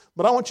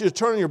But I want you to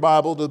turn your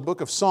Bible to the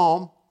book of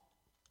Psalm,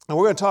 and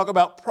we're going to talk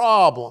about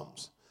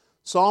problems.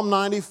 Psalm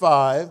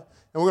 95, and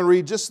we're going to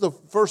read just the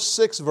first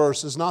 6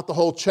 verses, not the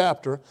whole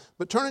chapter.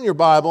 But turn in your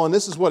Bible, and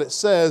this is what it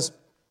says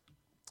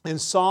in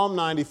Psalm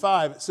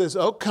 95. It says,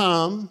 "O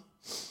come,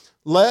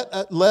 let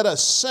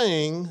us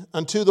sing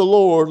unto the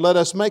Lord. Let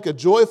us make a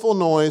joyful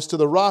noise to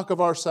the rock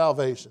of our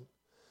salvation.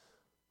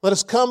 Let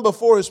us come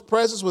before His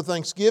presence with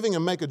thanksgiving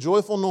and make a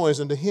joyful noise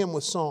unto Him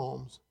with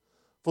psalms.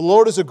 For the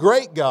Lord is a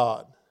great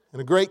God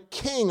and a great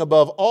King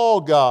above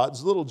all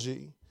gods, little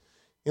g.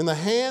 In the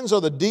hands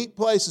are the deep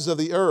places of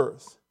the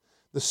earth.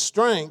 The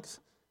strength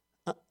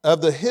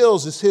of the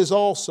hills is His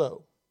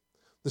also.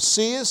 The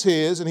sea is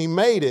His, and He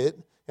made it,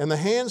 and the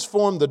hands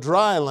formed the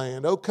dry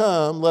land. O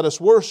come, let us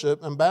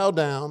worship and bow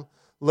down.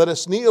 Let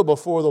us kneel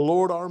before the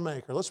Lord our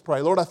Maker." Let's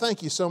pray. Lord, I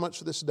thank You so much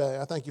for this day.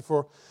 I thank You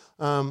for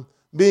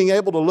being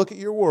able to look at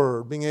Your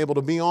Word, being able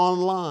to be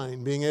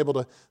online, being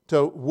able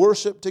to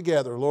worship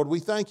together. Lord, we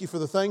thank You for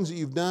the things that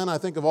You've done. I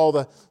think of all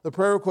the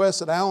prayer requests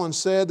that Alan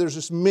said. There's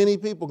just many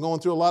people going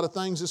through a lot of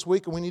things this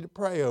week, and we need to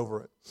pray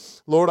over it.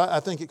 Lord, I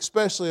think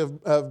especially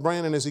of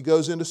Brandon as he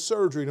goes into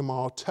surgery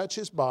tomorrow. Touch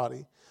his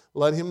body.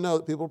 Let him know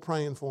that people are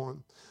praying for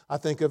him. I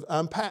think of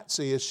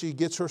Patsy as she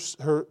gets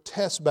her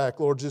test back.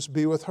 Lord, just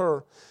be with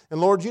her.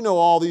 And Lord, You know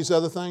all these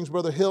other things.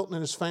 Brother Hilton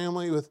and his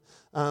family with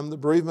the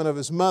bereavement of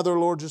his mother.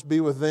 Lord, just be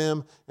with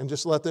them and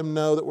just let them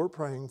know that we're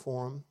praying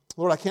for them.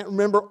 Lord, I can't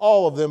remember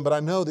all of them, but I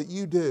know that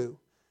You do.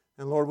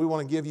 And Lord, we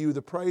want to give You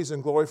the praise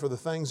and glory for the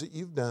things that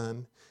You've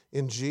done.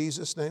 In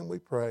Jesus' name we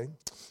pray.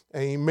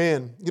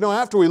 Amen. You know,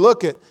 after we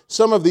look at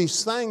some of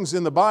these things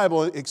in the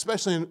Bible,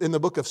 especially in the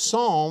book of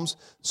Psalms,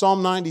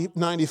 Psalm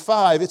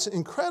 95, it's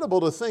incredible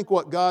to think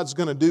what God's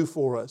going to do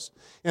for us.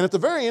 And at the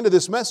very end of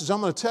this message,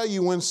 I'm going to tell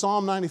you when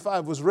Psalm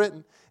 95 was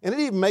written, and it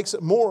even makes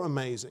it more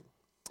amazing.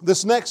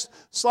 This next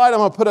slide I'm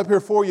going to put up here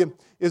for you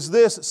is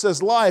this. It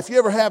says life. You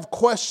ever have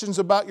questions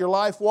about your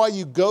life, why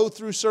you go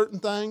through certain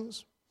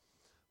things?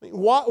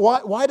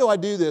 Why do I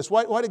do this?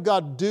 Why did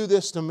God do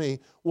this to me?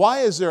 Why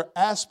is there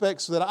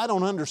aspects that I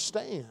don't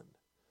understand?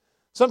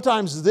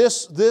 Sometimes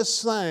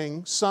this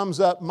thing sums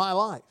up my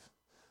life.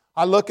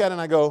 I look at it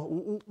and I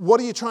go, what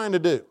are You trying to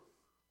do?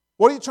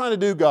 What are You trying to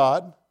do,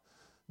 God?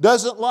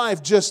 Doesn't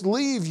life just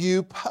leave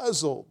you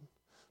puzzled?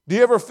 Do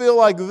you ever feel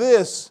like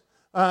this?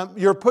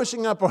 You're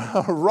pushing up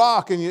a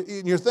rock and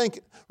you think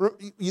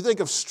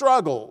of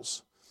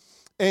struggles.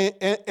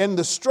 And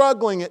the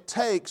struggling it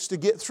takes to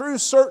get through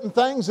certain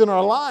things in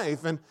our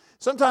life. And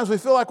sometimes we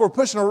feel like we're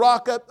pushing a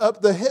rock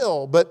up the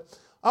hill. But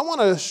I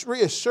want to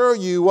reassure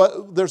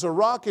you, there's a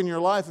rock in your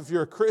life if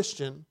you're a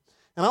Christian.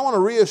 And I want to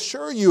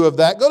reassure you of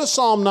that. Go to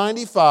Psalm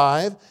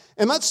 95,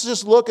 and let's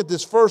just look at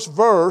this first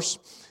verse.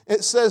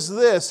 It says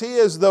this, He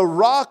is the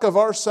rock of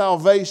our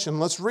salvation.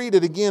 Let's read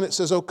it again. It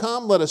says, "O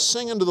come, let us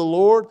sing unto the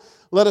Lord.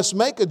 Let us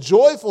make a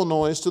joyful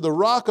noise to the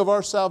rock of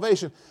our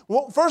salvation."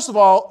 Well, first of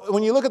all,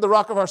 when you look at the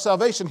rock of our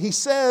salvation, He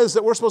says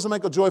that we're supposed to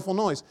make a joyful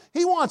noise.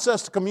 He wants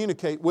us to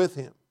communicate with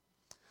Him.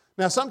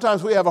 Now,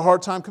 sometimes we have a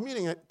hard time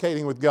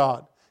communicating with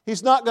God.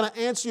 He's not going to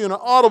answer you in an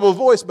audible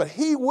voice, but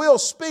He will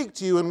speak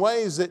to you in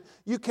ways that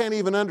you can't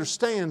even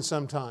understand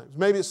sometimes.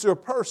 Maybe it's through a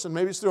person,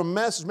 maybe it's through a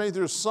message, maybe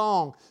through a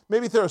song,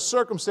 maybe through a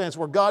circumstance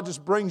where God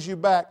just brings you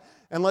back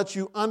and lets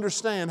you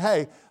understand,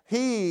 hey,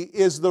 He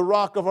is the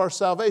rock of our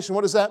salvation.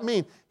 What does that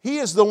mean? He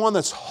is the one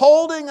that's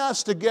holding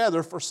us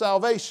together for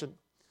salvation.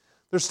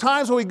 There's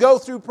times when we go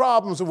through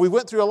problems, and we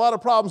went through a lot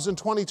of problems in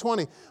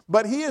 2020,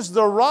 but He is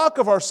the rock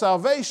of our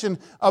salvation.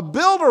 A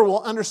builder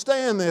will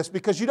understand this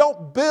because you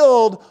don't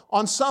build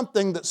on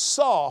something that's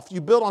soft. You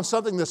build on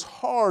something that's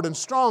hard and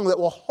strong that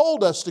will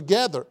hold us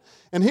together.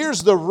 And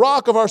here's the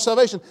rock of our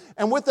salvation.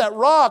 And with that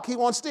rock, He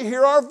wants to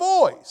hear our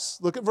voice.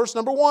 Look at verse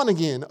number 1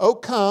 again. "O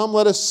come,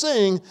 let us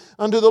sing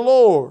unto the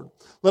Lord.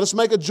 Let us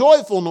make a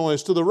joyful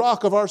noise to the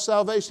rock of our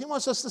salvation." He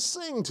wants us to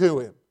sing to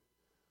Him.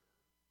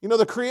 You know,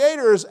 the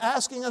Creator is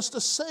asking us to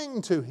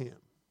sing to Him.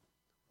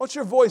 What's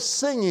your voice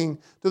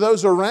singing to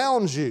those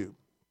around you?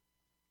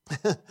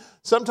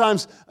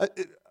 Sometimes,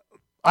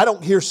 I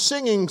don't hear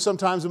singing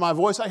sometimes in my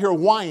voice. I hear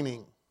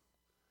whining.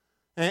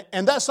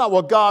 And that's not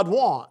what God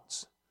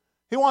wants.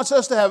 He wants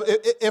us to have,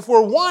 if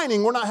we're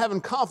whining, we're not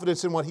having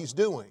confidence in what He's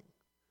doing.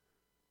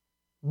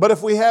 But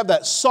if we have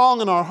that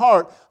song in our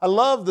heart, I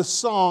love the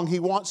song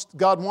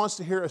God wants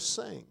to hear us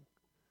sing.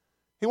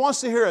 He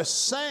wants to hear us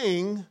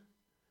sing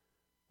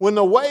when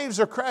the waves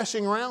are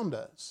crashing around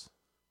us.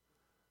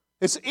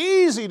 It's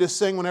easy to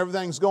sing when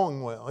everything's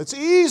going well. It's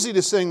easy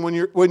to sing when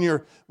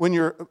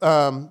your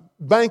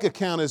bank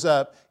account is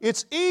up.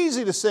 It's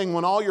easy to sing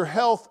when all your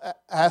health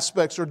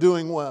aspects are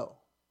doing well.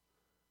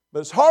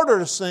 But it's harder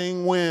to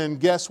sing when,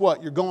 guess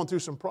what, you're going through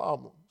some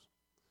problems.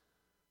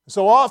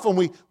 So often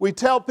we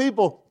tell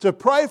people to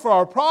pray for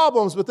our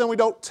problems, but then we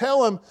don't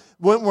tell them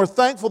when we're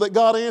thankful that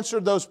God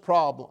answered those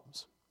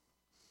problems.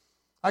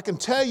 I can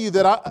tell you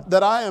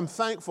that I am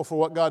thankful for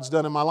what God's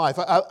done in my life.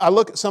 I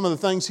look at some of the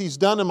things He's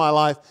done in my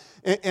life,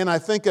 and I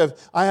think of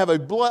I had a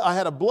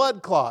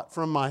blood clot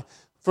from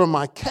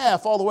my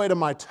calf all the way to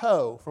my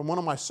toe from one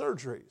of my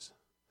surgeries.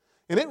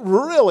 And it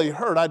really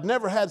hurt. I'd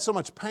never had so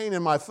much pain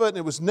in my foot, and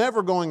it was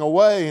never going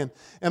away.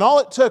 And all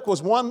it took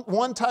was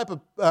one type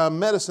of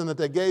medicine that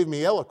they gave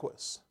me,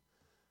 Eliquis.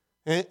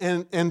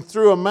 And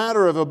through a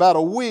matter of about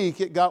a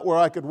week, it got where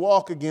I could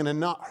walk again and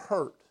not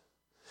hurt.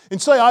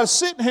 And so I was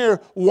sitting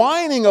here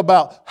whining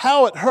about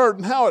how it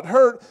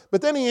hurt,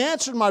 but then He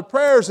answered my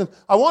prayers, and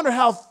I wonder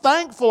how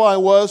thankful I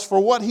was for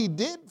what He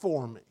did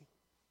for me.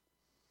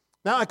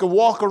 Now I can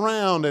walk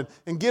around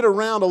and get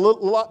around a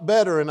lot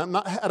better, and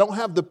I don't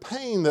have the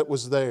pain that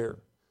was there.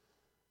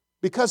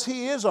 Because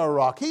He is our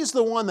rock. He's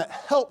the one that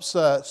helps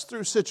us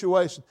through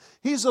situations.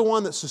 He's the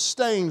one that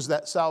sustains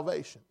that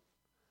salvation.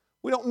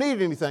 We don't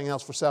need anything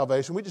else for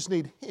salvation. We just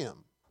need Him.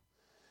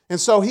 And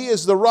so He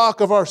is the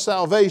rock of our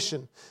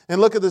salvation.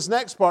 And look at this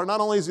next part. Not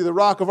only is He the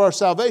rock of our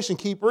salvation,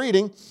 keep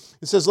reading.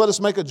 It says, let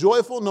us make a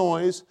joyful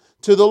noise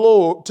to the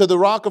Lord, to the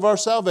rock of our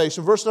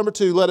salvation. Verse number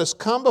 2, let us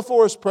come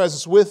before His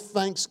presence with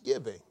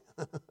thanksgiving.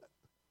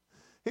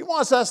 He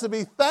wants us to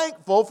be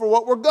thankful for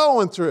what we're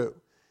going through.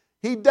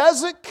 He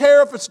doesn't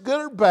care if it's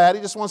good or bad.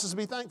 He just wants us to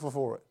be thankful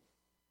for it.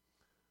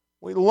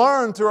 We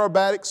learn through our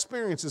bad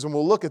experiences, and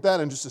we'll look at that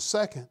in just a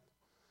second.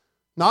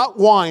 Not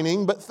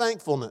whining, but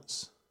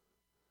thankfulness.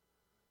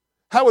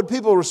 How would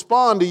people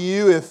respond to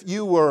you if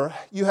you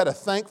had a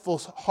thankful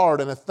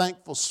heart and a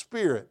thankful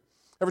spirit?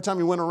 Every time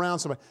you went around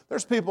somebody.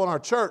 There's people in our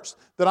church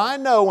that I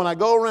know when I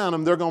go around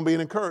them, they're going to be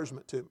an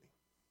encouragement to me.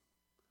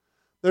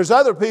 There's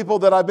other people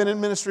that I've been in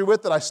ministry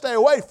with that I stay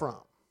away from.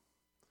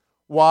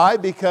 Why?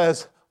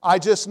 Because I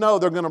just know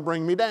they're going to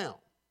bring me down.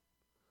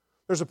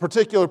 There's a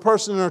particular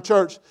person in our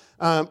church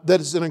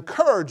that is an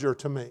encourager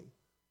to me.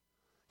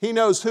 He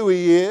knows who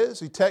he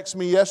is. He texted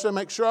me yesterday to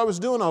make sure I was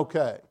doing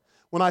okay.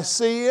 When I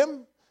see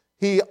him,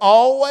 he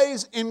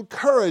always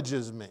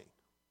encourages me.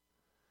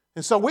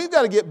 And so we've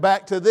got to get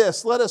back to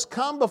this. Let us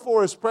come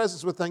before His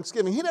presence with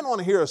thanksgiving. He didn't want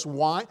to hear us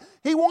whine.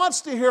 He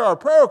wants to hear our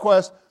prayer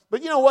requests,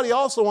 but you know what? He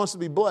also wants to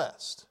be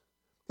blessed.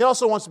 He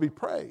also wants to be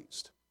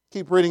praised.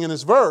 Keep reading in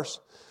this verse.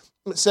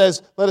 It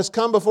says, let us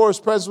come before His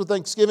presence with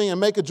thanksgiving and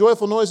make a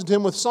joyful noise unto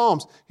Him with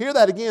psalms. Hear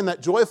that again,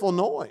 that joyful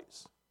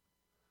noise.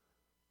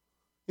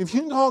 If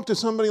you can talk to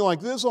somebody like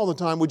this all the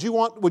time, would you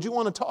want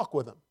to talk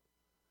with them?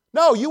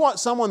 No, you want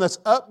someone that's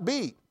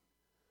upbeat.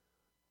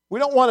 We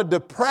don't want a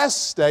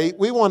depressed state.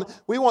 We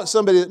want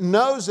somebody that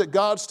knows that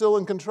God's still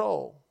in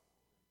control.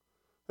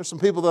 There's some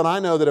people that I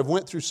know that have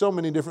went through so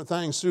many different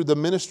things through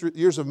the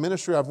years of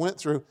ministry I've went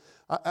through.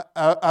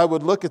 I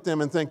would look at them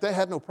and think they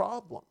had no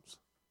problems.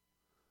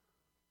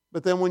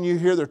 But then when you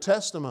hear their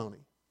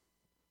testimony,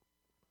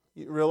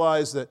 you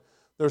realize that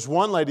there's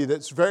one lady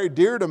that's very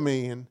dear to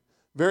me and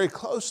very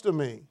close to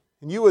me.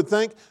 And you would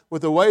think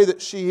with the way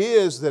that she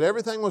is that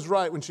everything was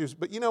right when she was,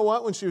 but you know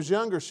what? When she was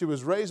younger, she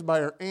was raised by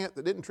her aunt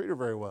that didn't treat her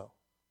very well.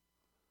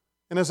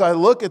 And as I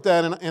look at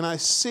that and I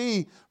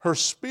see her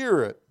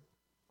spirit,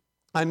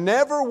 I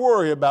never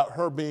worry about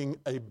her being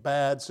a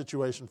bad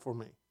situation for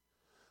me.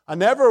 I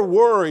never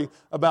worry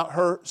about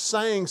her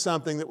saying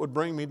something that would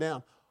bring me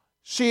down.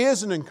 She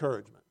is an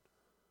encouragement.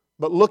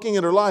 But looking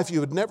at her life,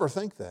 you would never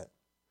think that.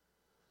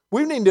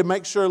 We need to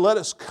make sure, let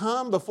us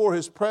come before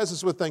His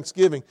presence with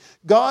thanksgiving.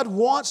 God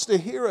wants to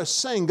hear us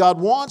sing. God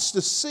wants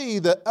to see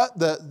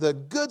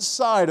the good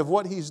side of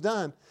what He's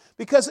done.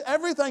 Because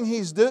everything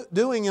He's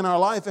doing in our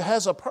life, it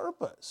has a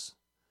purpose.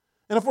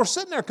 And if we're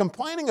sitting there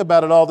complaining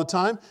about it all the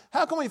time,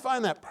 how can we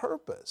find that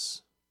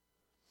purpose?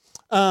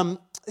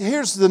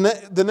 Here's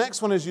the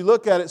next one as you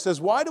look at it. It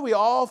says, why do we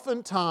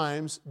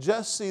oftentimes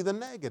just see the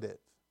negative?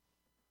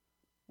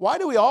 Why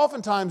do we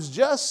oftentimes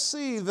just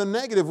see the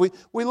negative?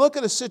 We look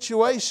at a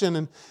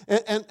situation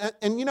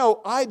and you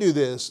know, I do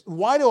this.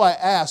 Why do I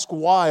ask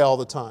why all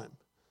the time?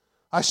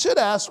 I should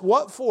ask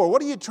what for?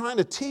 What are you trying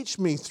to teach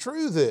me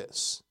through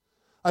this?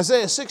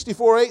 Isaiah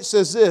 64:8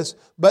 says this,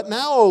 but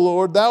now, O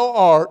Lord, Thou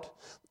art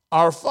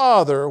our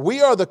Father.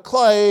 We are the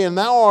clay and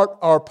Thou art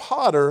our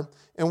potter,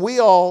 and we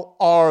all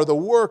are the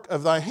work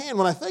of Thy hand.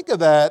 When I think of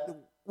that,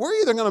 we're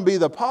either going to be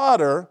the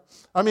potter,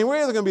 we're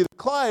either going to be the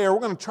clay, or we're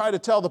going to try to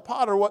tell the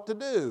potter what to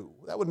do.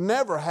 That would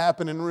never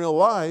happen in real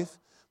life,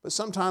 but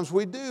sometimes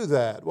we do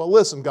that. Well,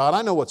 listen, God,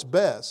 I know what's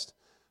best.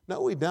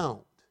 No, we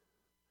don't.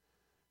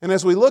 And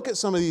as we look at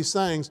some of these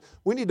things,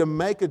 we need to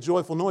make a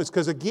joyful noise,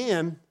 because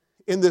again,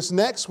 in this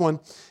next one,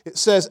 it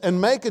says, and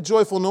make a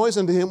joyful noise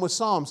unto Him with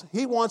psalms.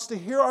 He wants to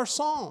hear our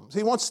psalms.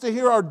 He wants to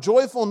hear our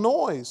joyful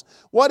noise.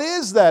 What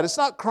is that? It's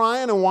not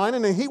crying and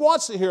whining, and He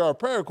wants to hear our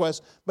prayer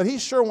requests, but He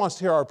sure wants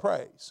to hear our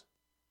praise.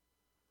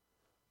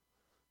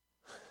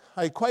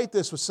 I equate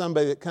this with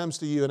somebody that comes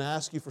to you and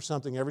asks you for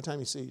something every time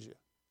he sees you,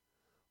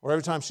 or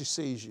every time she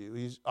sees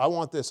you. I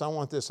want this, I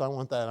want this, I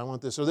want that, I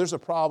want this. Or there's a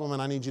problem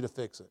and I need you to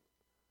fix it.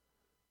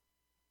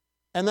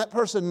 And that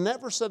person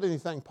never said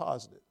anything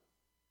positive.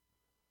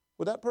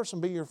 Would that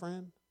person be your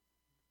friend?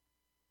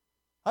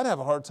 I'd have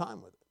a hard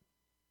time with it.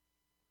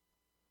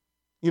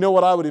 You know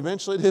what I would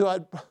eventually do?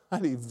 I'd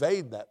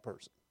evade that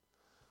person.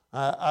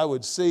 I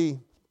would see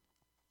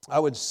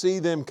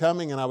them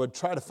coming and I would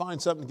try to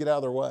find something to get out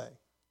of their way.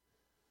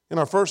 In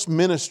our first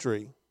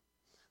ministry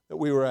that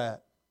we were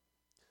at,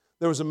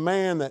 there was a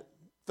man that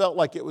felt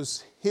like it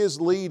was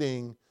his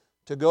leading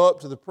to go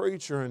up to the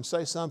preacher and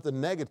say something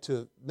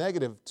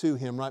negative to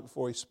him right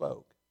before he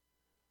spoke.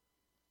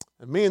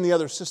 And me and the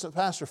other assistant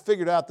pastor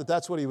figured out that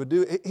that's what he would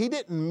do. He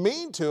didn't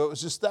mean to, it was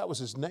just that was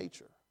his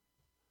nature.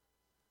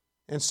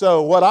 And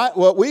so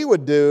what we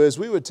would do is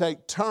we would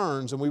take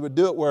turns, and we would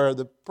do it where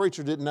the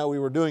preacher didn't know we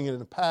were doing it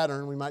in a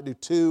pattern. We might do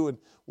 2 and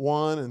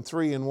 1 and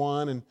 3 and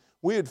 1, and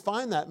we would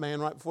find that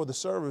man right before the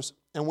service,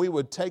 and we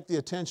would take the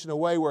attention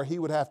away where he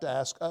would have to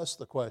ask us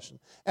the question.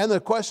 And the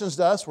questions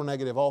to us were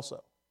negative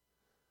also.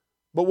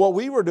 But what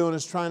we were doing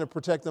is trying to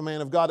protect the man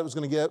of God that was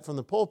going to get up from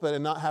the pulpit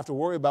and not have to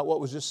worry about what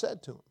was just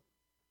said to him.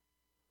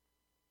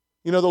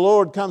 You know, the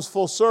Lord comes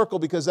full circle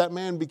because that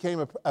man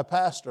became a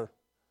pastor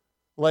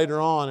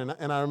later on.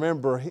 And I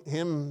remember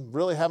him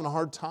really having a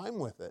hard time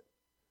with it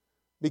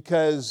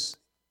because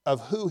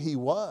of who he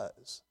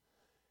was.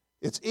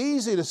 It's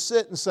easy to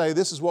sit and say,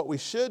 this is what we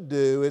should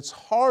do. It's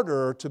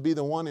harder to be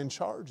the one in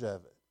charge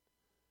of it.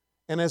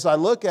 And as I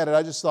look at it,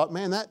 I just thought,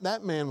 man,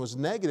 that man was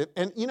negative.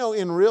 And, you know,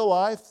 in real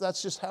life,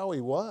 that's just how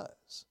he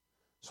was.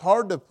 It's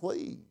hard to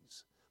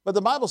please. But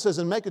the Bible says,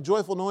 and make a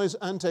joyful noise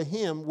unto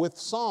Him with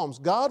psalms.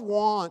 God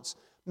wants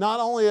not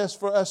only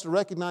for us to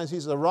recognize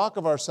He's the rock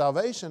of our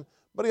salvation,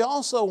 but He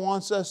also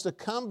wants us to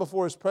come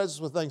before His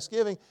presence with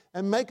thanksgiving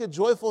and make a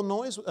joyful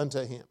noise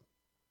unto Him.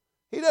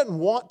 He doesn't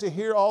want to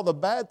hear all the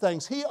bad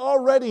things. He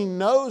already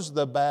knows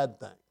the bad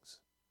things.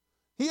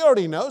 He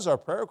already knows our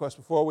prayer requests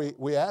before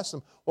we ask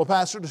them. Well,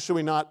 Pastor, should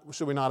we not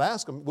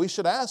ask them? We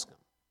should ask them.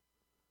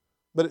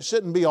 But it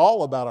shouldn't be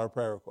all about our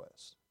prayer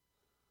requests.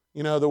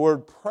 You know, the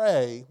word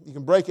pray, you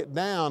can break it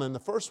down, and the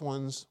first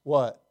one's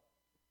what?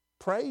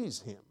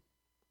 Praise Him.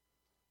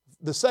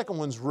 The second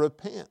one's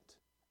repent.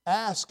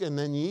 Ask and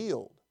then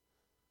yield.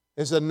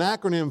 It's an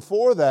acronym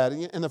for that.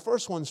 And the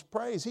first one's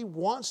praise. He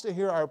wants to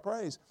hear our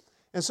praise.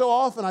 And so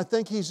often I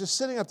think He's just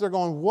sitting up there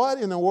going, what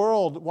in the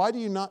world? Why do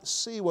you not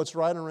see what's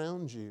right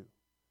around you?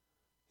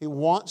 He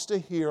wants to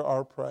hear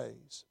our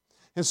praise.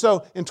 And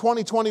so in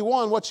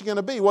 2021, what's you going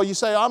to be? Well, you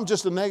say, I'm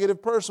just a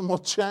negative person. Well,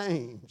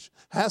 change.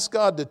 Ask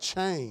God to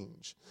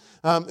change.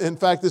 In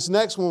fact, this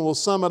next one will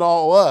sum it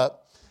all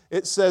up.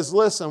 It says,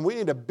 listen, we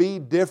need to be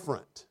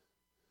different.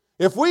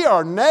 If we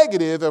are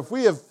negative, if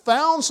we have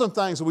found some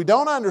things that we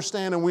don't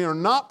understand and we are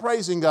not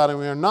praising God and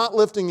we are not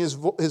lifting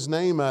His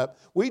name up,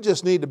 we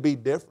just need to be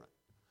different.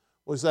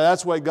 We say,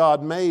 that's the way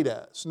God made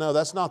us. No,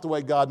 that's not the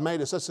way God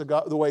made us. That's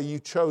the way you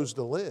chose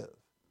to live.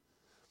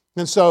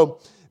 And so,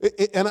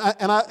 and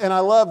I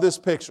love this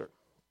picture.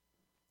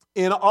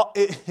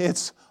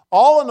 It's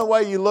all in the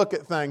way you look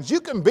at things.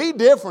 You can be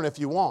different if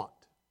you want.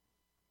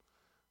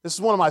 This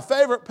is one of my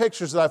favorite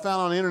pictures that I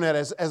found on the internet.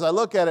 As I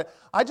look at it,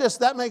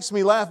 that makes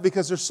me laugh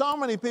because there's so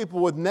many people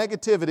with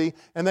negativity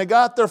and they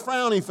got their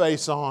frowny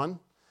face on.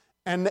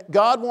 And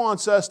God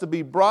wants us to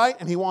be bright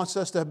and He wants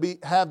us to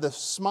have the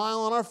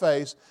smile on our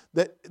face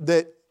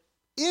that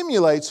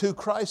emulates who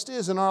Christ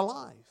is in our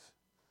life.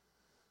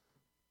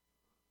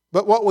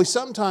 But what we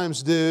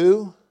sometimes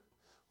do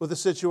with a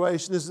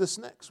situation is this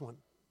next one.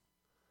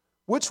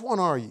 Which one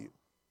are you?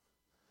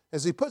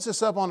 As he puts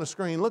this up on the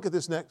screen, look at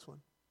this next one.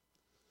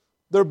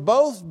 They're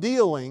both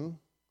dealing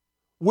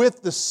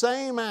with the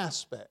same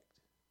aspect.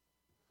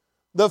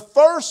 The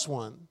first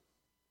one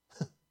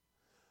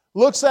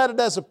looks at it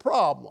as a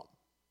problem.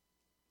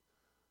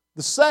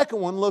 The second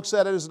one looks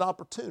at it as an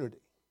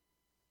opportunity.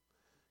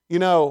 You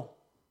know,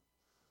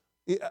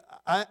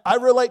 I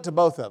relate to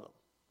both of them.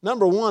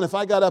 Number one, if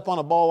I got up on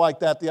a ball like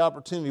that, the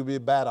opportunity would be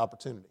a bad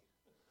opportunity.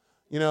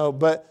 You know,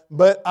 but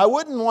I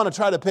wouldn't want to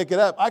try to pick it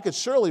up. I could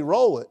surely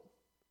roll it.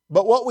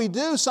 But what we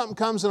do, something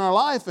comes in our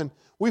life and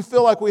we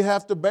feel like we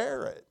have to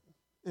bear it.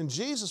 And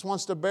Jesus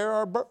wants to bear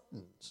our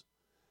burdens.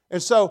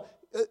 And so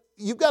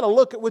you've got to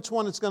look at which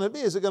one it's going to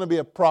be. Is it going to be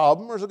a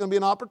problem or is it going to be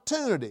an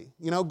opportunity?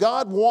 You know,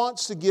 God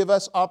wants to give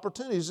us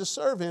opportunities to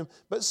serve Him,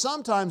 but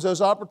sometimes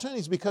those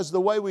opportunities, because of the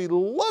way we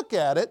look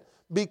at it,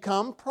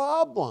 become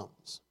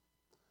problems.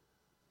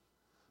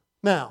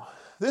 Now,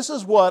 this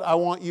is what I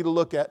want you to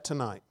look at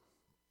tonight.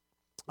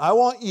 I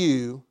want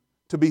you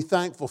to be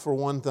thankful for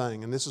one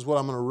thing, and this is what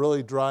I'm going to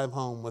really drive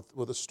home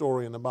with a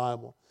story in the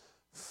Bible.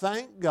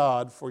 Thank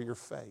God for your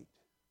fate.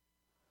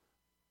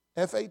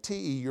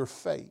 F-A-T-E, your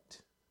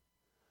fate.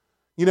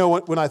 You know,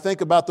 when I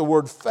think about the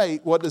word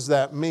fate, what does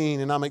that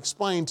mean? And I'm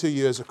explaining to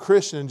you as a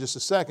Christian in just a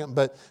second,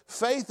 but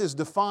faith is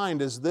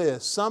defined as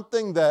this,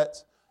 something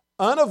that's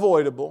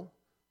unavoidable,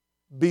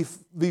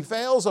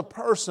 befalls a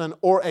person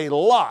or a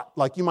lot.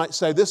 Like you might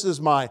say, this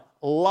is my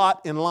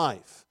lot in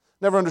life.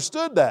 Never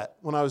understood that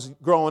when I was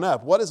growing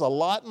up. What is a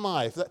lot in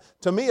life?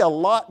 To me, a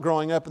lot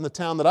growing up in the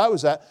town that I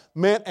was at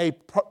meant a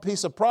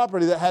piece of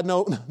property that had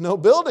no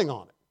building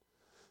on it.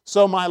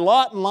 So my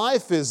lot in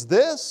life is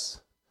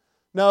this?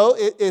 No,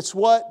 it's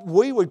what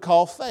we would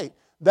call fate.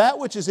 That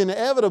which is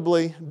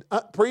inevitably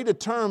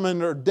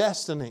predetermined or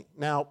destiny.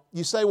 Now,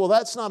 you say, well,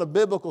 that's not a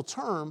biblical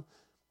term,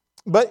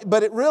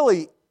 but it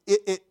really,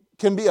 it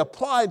can be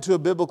applied to a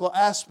biblical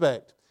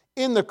aspect.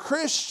 In the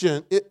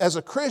Christian, as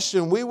a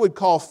Christian, we would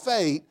call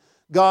fate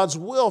God's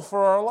will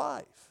for our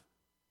life.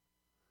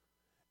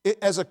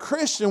 As a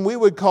Christian, we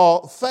would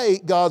call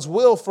fate God's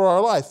will for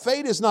our life.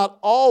 Fate is not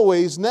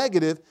always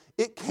negative.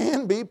 It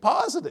can be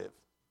positive.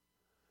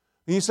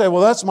 And you say,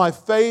 well, that's my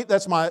fate,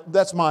 that's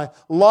my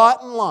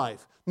lot in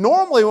life.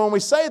 Normally, when we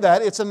say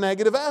that, it's a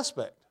negative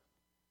aspect,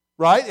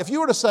 right? If you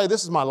were to say,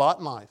 this is my lot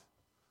in life,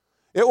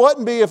 it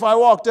wouldn't be if I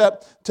walked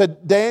up to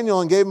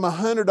Daniel and gave him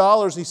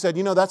 $100 and he said,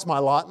 that's my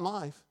lot in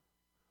life.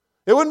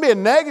 It wouldn't be a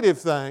negative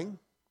thing.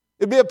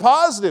 It'd be a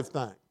positive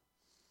thing.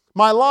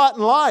 My lot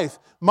in life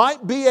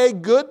might be a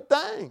good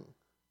thing.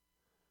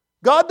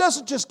 God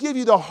doesn't just give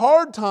you the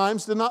hard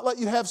times to not let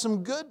you have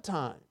some good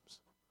times.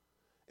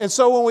 And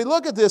so when we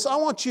look at this, I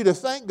want you to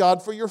thank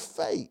God for your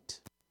fate.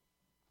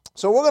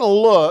 So we're going to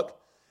look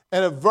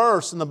at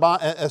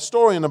a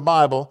story in the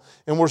Bible,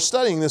 and we're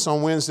studying this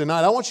on Wednesday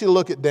night. I want you to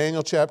look at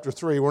Daniel chapter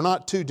 3. We're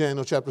not to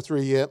Daniel chapter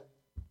 3 yet.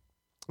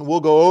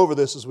 We'll go over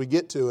this as we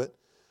get to it.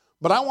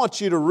 But I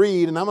want you to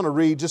read, and I'm going to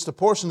read just a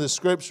portion of the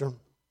Scripture,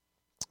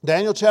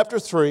 Daniel chapter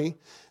 3,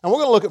 and we're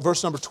going to look at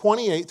verse number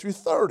 28 through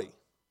 30.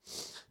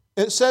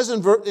 It says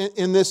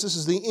in this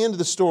is the end of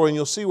the story, and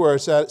you'll see where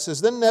it's at. It says,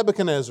 Then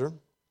Nebuchadnezzar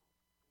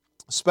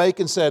spake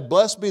and said,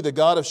 Blessed be the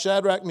God of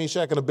Shadrach,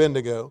 Meshach, and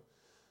Abednego,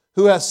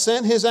 who hath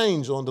sent his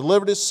angel and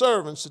delivered his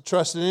servants that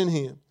trusted in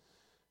him,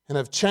 and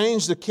have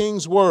changed the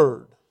king's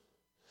word,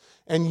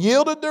 and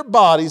yielded their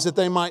bodies that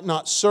they might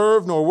not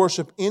serve nor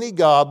worship any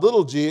god,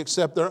 little g,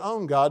 except their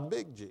own God,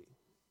 big G.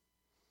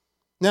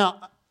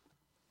 Now,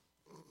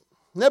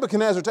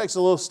 Nebuchadnezzar takes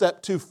a little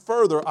step too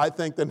further, I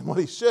think, than what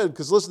he should,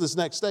 because listen to this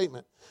next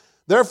statement.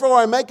 Therefore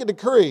I make a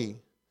decree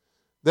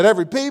that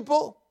every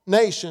people,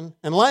 nation,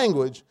 and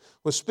language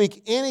will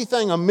speak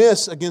anything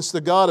amiss against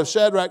the God of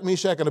Shadrach,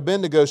 Meshach, and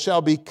Abednego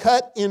shall be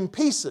cut in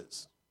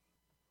pieces.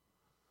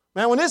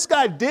 Man, when this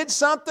guy did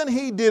something,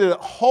 he did it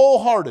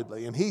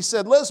wholeheartedly. And he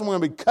said, listen, we're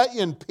going to be cut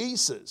you in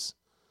pieces.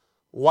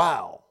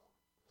 Wow.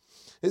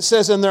 It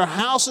says, and their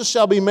houses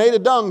shall be made a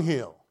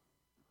dunghill.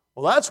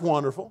 Well, that's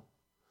wonderful.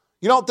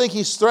 You don't think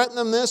he's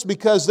threatening this?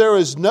 Because there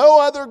is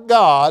no other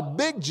God,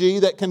 big G,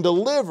 that can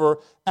deliver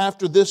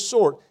after this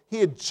sort. He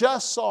had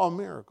just saw a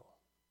miracle.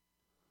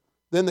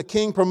 Then the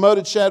king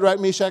promoted Shadrach,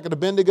 Meshach, and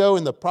Abednego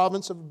in the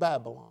province of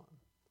Babylon.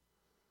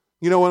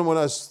 When I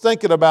was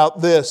thinking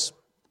about this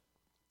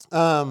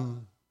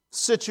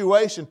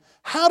situation,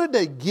 how did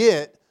they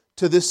get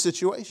to this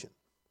situation?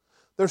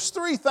 There's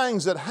three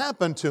things that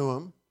happened to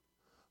them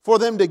for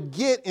them to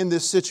get in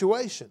this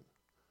situation.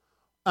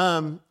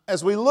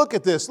 As we look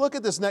at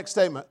this next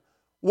statement.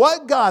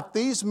 What got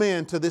these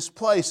men to this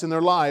place in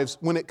their lives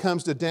when it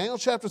comes to Daniel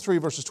chapter 3,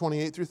 verses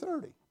 28 through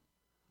 30?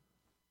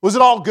 Was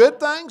it all good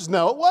things?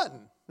 No, it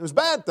wasn't. It was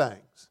bad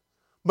things.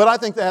 But I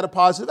think they had a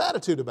positive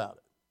attitude about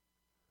it.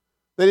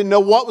 They didn't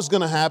know what was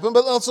going to happen,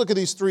 but let's look at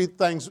these three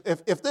things.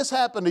 If this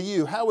happened to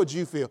you, how would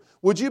you feel?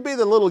 Would you be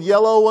the little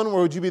yellow one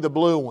or would you be the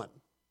blue one?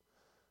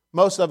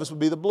 Most of us would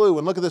be the blue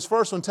one. Look at this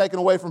first one, taken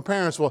away from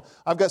parents. Well,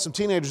 I've got some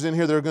teenagers in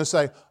here that are going to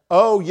say,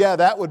 oh yeah,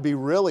 that would be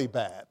really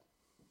bad.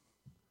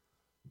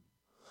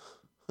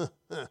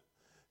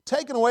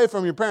 Taken away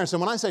from your parents. And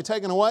when I say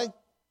taken away,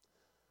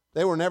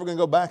 they were never going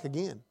to go back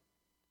again.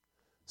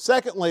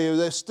 Secondly,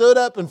 they stood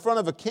up in front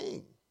of a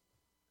king.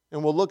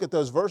 And we'll look at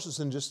those verses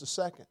in just a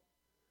second.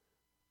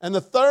 And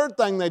the third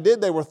thing they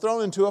did, they were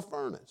thrown into a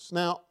furnace.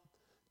 Now,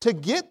 to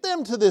get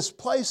them to this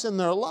place in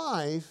their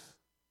life,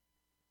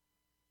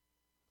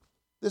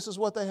 this is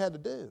what they had to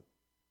do.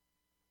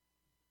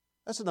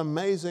 That's an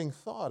amazing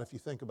thought if you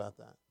think about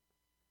that.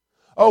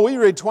 Oh, we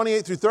read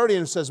 28 through 30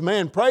 and it says,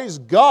 man, praise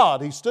God.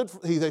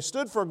 They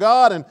stood for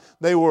God and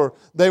they were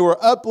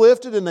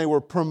uplifted and they were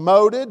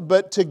promoted.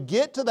 But to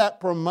get to that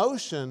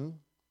promotion,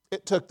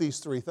 it took these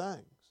three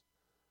things.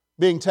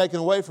 Being taken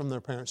away from their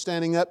parents,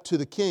 standing up to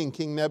the king,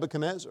 King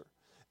Nebuchadnezzar,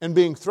 and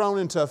being thrown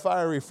into a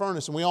fiery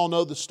furnace. And we all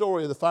know the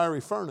story of the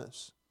fiery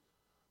furnace.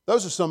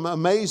 Those are some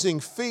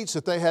amazing feats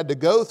that they had to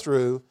go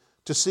through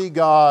to see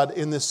God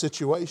in this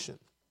situation.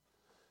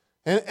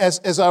 And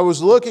as I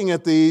was looking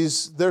at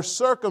these, their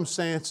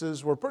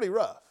circumstances were pretty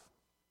rough.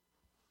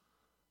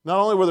 Not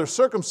only were their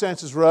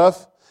circumstances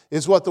rough,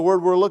 is what the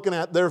word we're looking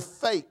at, their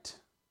fate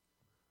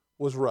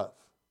was rough.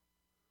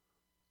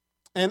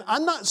 And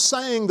I'm not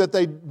saying that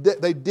they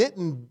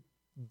didn't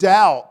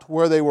doubt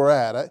where they were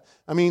at.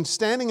 I mean,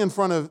 standing in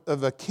front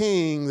of a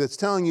king that's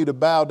telling you to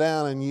bow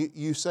down and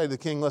you say to the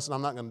king, listen,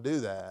 I'm not going to do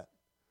that.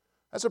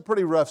 That's a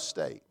pretty rough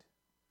state.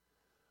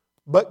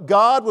 But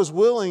God was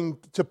willing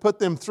to put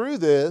them through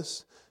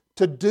this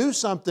to do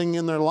something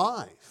in their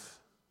life.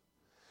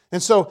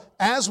 And so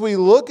as we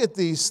look at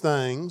these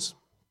things,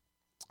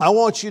 I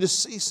want you to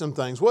see some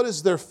things. What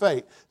is their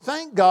fate?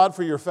 Thank God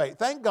for your fate.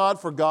 Thank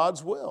God for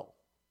God's will.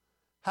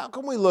 How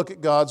can we look at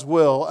God's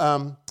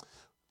will?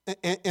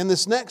 In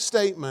this next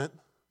statement,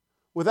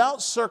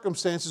 without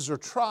circumstances or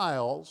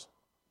trials,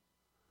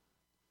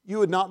 you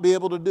would not be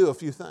able to do a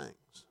few things.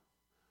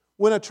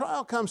 When a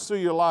trial comes through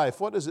your life,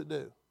 what does it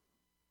do?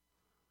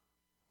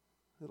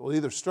 It'll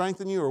either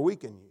strengthen you or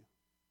weaken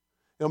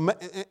you.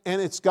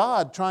 And it's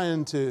God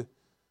trying to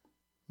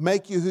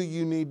make you who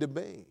you need to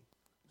be.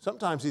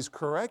 Sometimes He's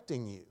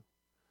correcting you.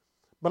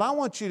 But I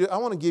want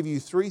to give you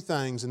three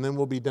things, and then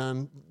we'll be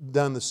done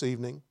this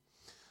evening.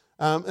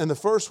 And the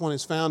first one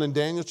is found in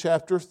Daniel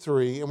chapter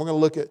 3, and we're going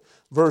to look at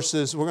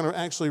verses. We're going to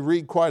actually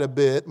read quite a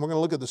bit, and we're going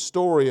to look at the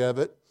story of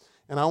it,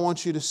 and I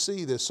want you to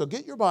see this. So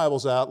get your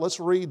Bibles out. Let's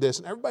read this.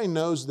 And everybody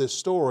knows this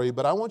story,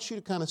 but I want you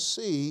to kind of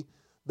see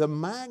the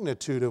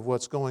magnitude of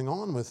what's going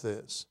on with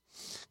this.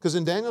 Because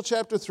in Daniel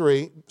chapter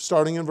 3,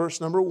 starting in verse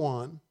number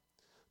 1,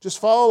 just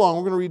follow along.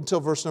 We're going to read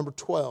until verse number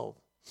 12.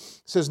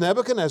 It says,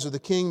 Nebuchadnezzar the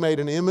king made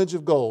an image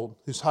of gold,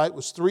 whose height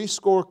was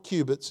 60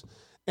 cubits,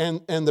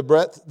 and the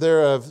breadth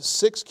thereof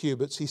 6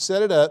 cubits. He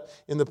set it up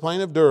in the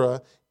plain of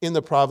Dura in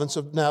the province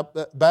of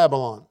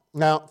Babylon.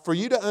 Now, for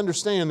you to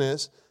understand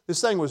this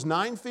thing was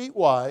 9 feet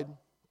wide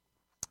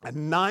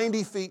and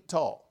 90 feet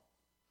tall.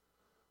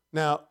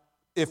 Now,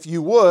 if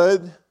you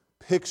would,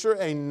 picture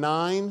a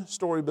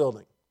 9-story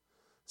building.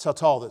 That's how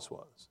tall this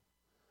was.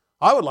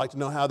 I would like to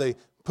know how they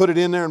put it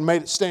in there and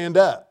made it stand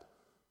up.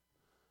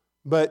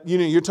 But,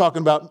 you're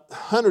talking about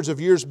hundreds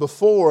of years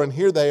before, and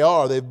here they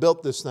are. They've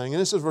built this thing. And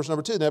this is verse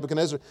number 2.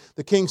 Nebuchadnezzar,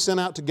 the king, sent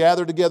out to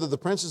gather together the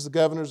princes, the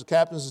governors, the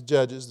captains, the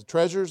judges, the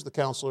treasurers, the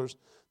counselors,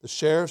 the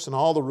sheriffs, and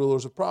all the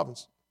rulers of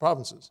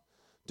provinces,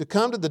 to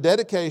come to the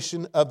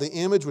dedication of the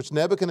image which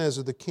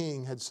Nebuchadnezzar the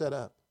king had set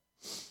up.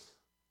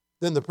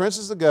 Then the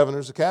princes, the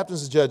governors, the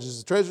captains, the judges,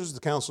 the treasurers,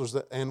 the counselors,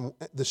 and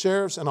the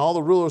sheriffs, and all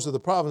the rulers of the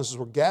provinces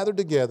were gathered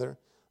together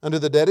under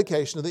the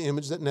dedication of the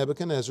image that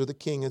Nebuchadnezzar the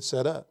king had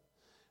set up.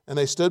 And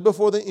they stood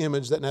before the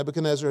image that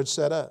Nebuchadnezzar had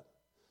set up.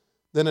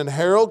 Then an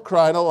herald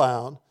cried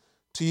aloud,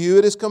 To you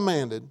it is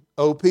commanded,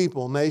 O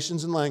people,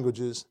 nations, and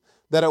languages,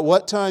 that at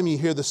what time ye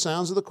hear the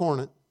sounds of the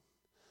cornet,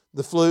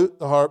 the flute,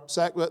 the harp,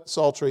 sackbut,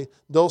 psaltery,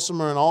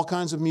 dulcimer, and all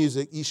kinds of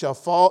music, ye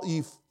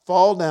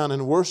fall down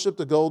and worship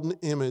the golden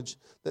image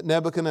that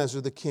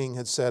Nebuchadnezzar the king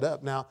had set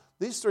up. Now,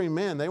 these 3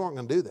 men, they weren't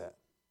going to do that.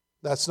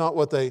 That's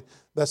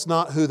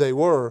not who they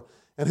were.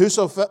 And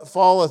whoso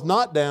falleth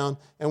not down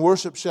and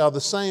worship shall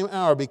the same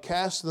hour be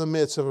cast in the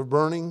midst of a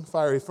burning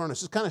fiery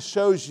furnace. It kind of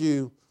shows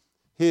you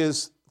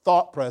his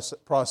thought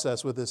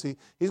process with this.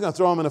 He's going to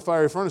throw them in a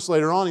fiery furnace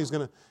later on. He's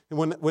going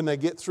to, when they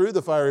get through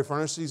the fiery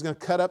furnace, he's going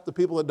to cut up the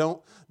people that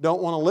don't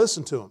want to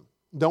listen to him,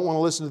 don't want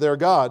to listen to their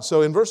God.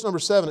 So in verse number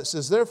 7 it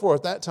says, Therefore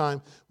at that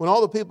time, when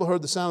all the people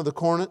heard the sound of the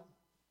cornet,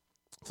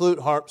 flute,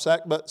 harp,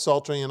 sackbut,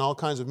 psaltery, and all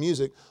kinds of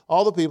music,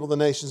 all the people, the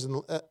nations,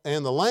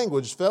 and the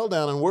language fell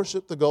down and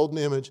worshiped the golden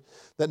image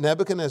that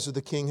Nebuchadnezzar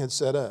the king had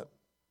set up.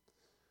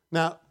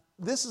 Now,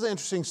 this is an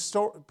interesting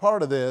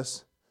part of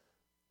this.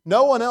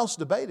 No one else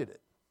debated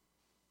it.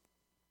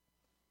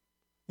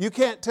 You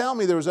can't tell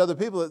me there was other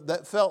people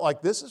that felt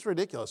like this is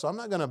ridiculous. I'm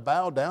not going to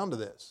bow down to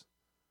this.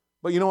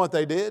 But you know what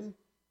they did?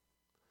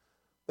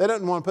 They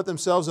didn't want to put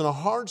themselves in a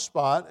hard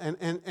spot,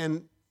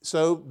 and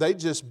so they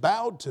just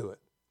bowed to it.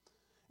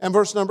 And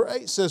verse number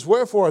 8 says,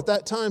 Wherefore at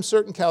that time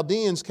certain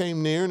Chaldeans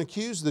came near and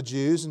accused the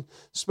Jews and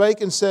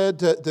spake and said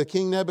to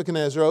King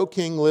Nebuchadnezzar, O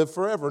king, live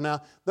forever.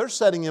 Now, they're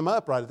setting him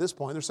up right at this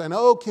point. They're saying,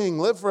 O king,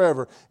 live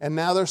forever. And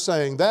now they're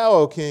saying, Thou,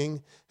 O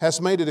king,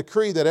 hast made a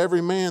decree that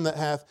every man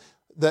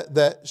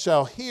that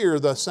shall hear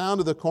the sound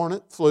of the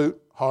cornet,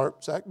 flute,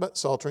 harp, sackbut,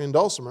 psaltery, and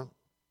dulcimer,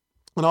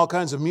 and all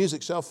kinds of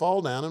music shall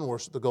fall down and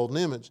worship the golden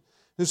image.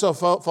 Whoso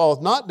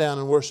falleth not down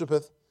and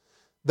worshipeth,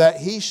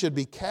 that he should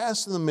be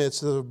cast in the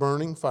midst of a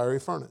burning fiery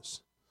furnace.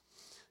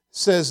 It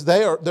says,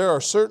 there are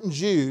certain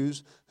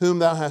Jews whom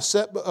thou hast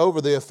set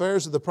over the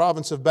affairs of the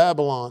province of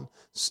Babylon,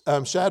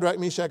 Shadrach,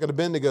 Meshach, and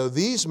Abednego.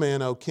 These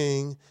men, O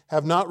king,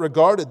 have not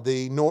regarded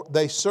thee, nor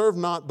they serve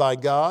not thy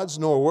gods,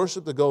 nor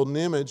worship the golden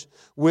image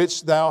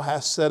which thou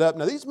hast set up.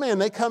 Now these men,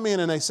 they come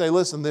in and they say,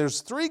 listen, there's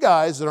 3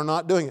 guys that are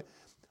not doing it.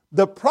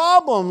 The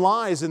problem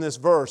lies in this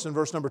verse, in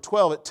verse number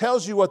 12. It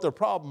tells you what their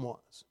problem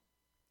was.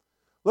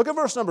 Look at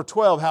verse number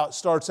 12, how it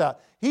starts out.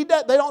 They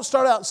don't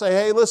start out and say,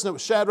 hey, listen, it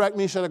was Shadrach,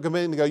 Meshach, and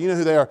Abednego. You know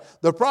who they are.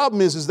 The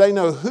problem is they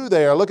know who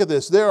they are. Look at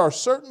this. There are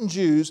certain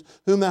Jews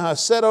whom thou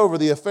hast set over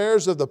the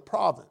affairs of the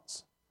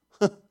province.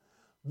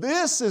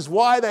 This is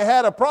why they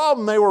had a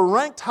problem. They were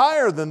ranked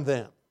higher than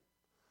them.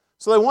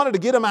 So they wanted to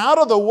get them out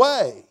of the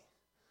way.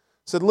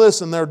 Said,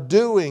 listen, they're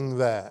doing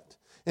that.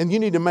 And you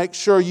need to make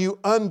sure you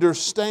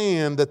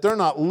understand that they're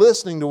not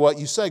listening to what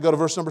you say. Go to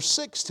verse number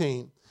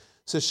 16.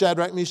 It says,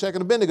 Shadrach, Meshach,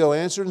 and Abednego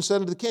answered and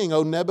said unto the king,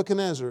 O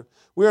Nebuchadnezzar,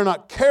 we are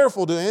not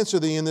careful to answer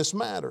thee in this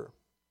matter.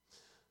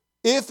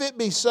 If it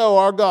be so,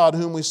 our God,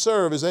 whom we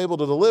serve, is able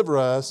to deliver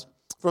us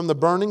from the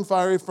burning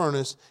fiery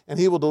furnace, and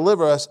he will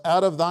deliver us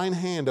out of thine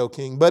hand, O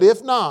king. But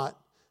if not,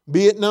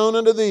 be it known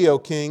unto thee, O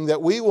king,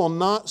 that we will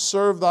not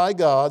serve thy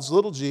gods,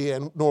 little g,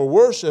 nor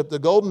worship the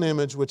golden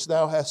image which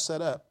thou hast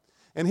set up.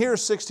 And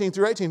here's 16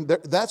 through 18.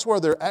 That's where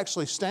they're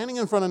actually standing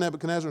in front of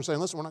Nebuchadnezzar and saying,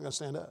 listen, we're not going to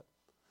stand up.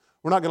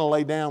 We're not going to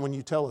lay down when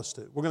you tell us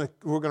to. We're going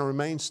to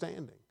remain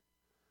standing.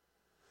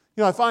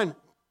 You know, I find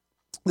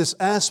this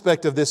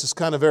aspect of this is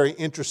kind of very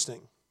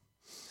interesting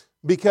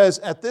because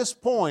at this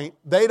point,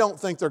 they don't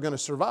think they're going to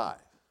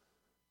survive.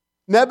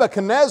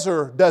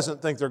 Nebuchadnezzar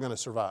doesn't think they're going to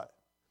survive.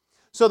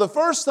 So the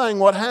first thing,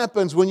 what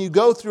happens when you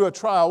go through a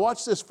trial,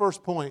 watch this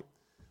first point.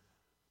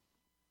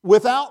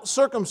 Without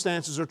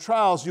circumstances or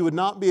trials, you would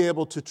not be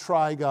able to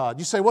try God.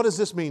 You say, what does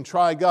this mean,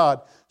 try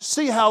God?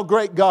 See how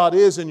great God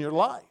is in your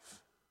life.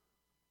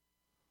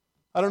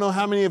 I don't know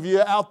how many of you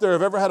out there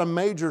have ever had a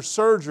major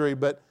surgery,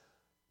 but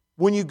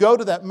when you go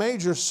to that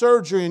major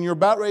surgery and you're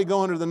about ready to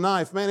go under the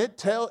knife, man,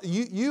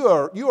 you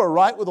are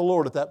right with the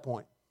Lord at that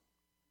point.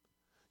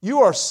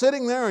 You are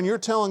sitting there and you're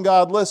telling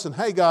God, listen,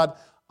 hey God,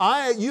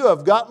 you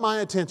have got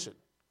my attention.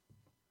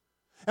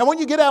 And when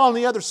you get out on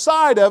the other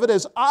side of it,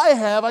 as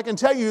I can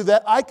tell you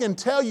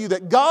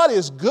that God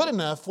is good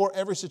enough for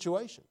every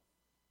situation.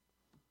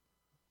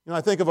 You know,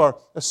 I think of our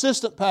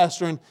assistant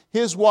pastor and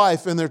his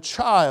wife and their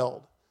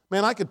child.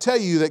 Man, I could tell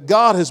you that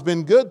God has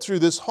been good through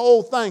this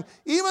whole thing,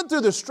 even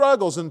through the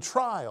struggles and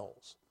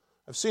trials.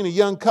 I've seen a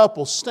young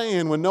couple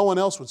stand when no one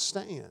else would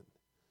stand.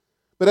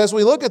 But as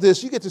we look at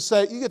this, you get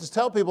to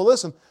tell people,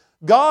 listen,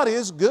 God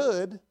is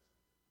good.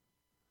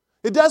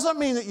 It doesn't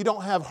mean that you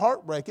don't have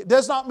heartbreak. It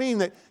does not mean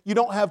that you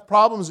don't have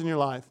problems in your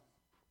life.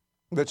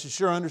 But you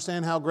sure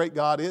understand how great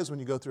God is when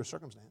you go through a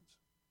circumstance.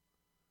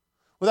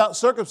 Without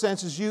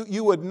circumstances,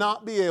 you would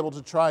not be able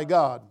to try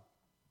God.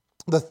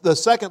 The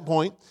second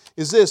point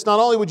is this. Not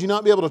only would you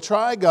not be able to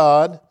try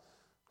God,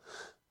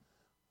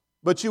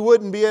 but you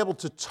wouldn't be able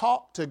to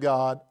talk to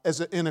God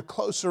in a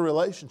closer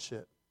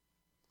relationship.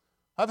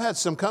 I've had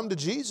some come to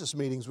Jesus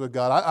meetings with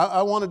God.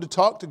 I wanted to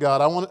talk to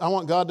God. I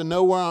want God to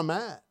know where I'm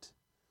at.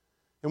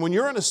 And when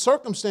you're in a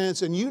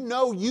circumstance and you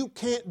know you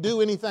can't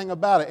do anything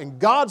about it, and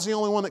God's the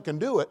only one that can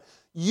do it,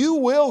 you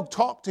will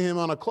talk to Him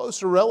on a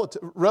closer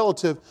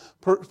relative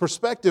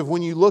perspective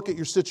when you look at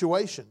your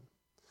situation.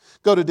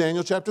 Go to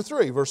Daniel chapter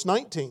 3, verse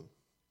 19.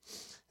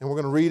 And we're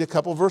going to read a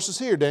couple verses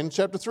here. Daniel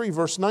chapter 3,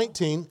 verse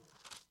 19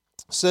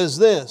 says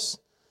this.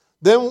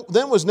 Then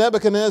was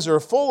Nebuchadnezzar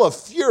full of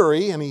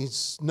fury, and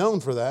he's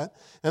known for that,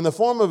 and the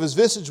form of his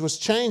visage was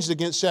changed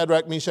against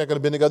Shadrach, Meshach, and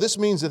Abednego. This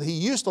means that he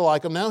used to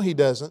like them, now he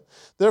doesn't.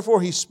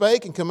 Therefore he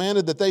spake and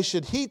commanded that they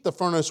should heat the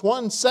furnace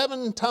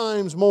 7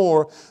 times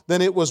more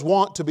than it was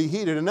wont to be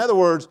heated. In other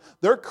words,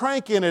 they're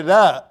cranking it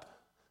up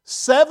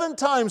 7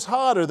 times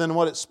hotter than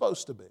what it's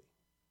supposed to be.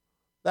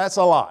 That's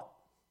a lot.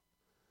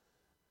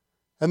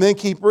 And then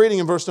keep reading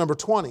in verse number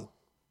 20.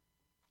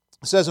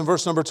 It says in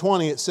verse number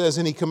 20, it says,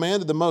 and he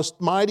commanded the most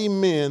mighty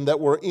men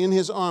that were in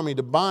his army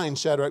to bind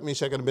Shadrach,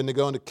 Meshach, and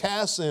Abednego and to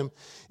cast them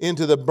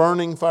into the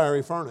burning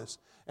fiery furnace.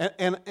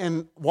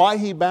 And why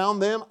he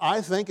bound them,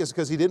 I think, is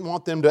because he didn't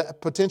want them to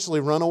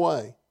potentially run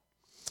away.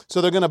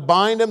 So they're going to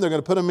bind them, they're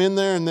going to put them in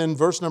there, and then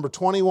verse number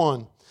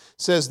 21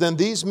 says, then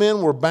these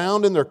men were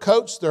bound in their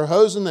coats, their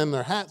hosen, and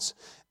their hats,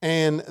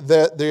 and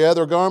the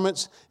other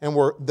garments, and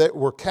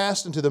were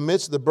cast into the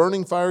midst of the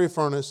burning fiery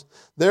furnace.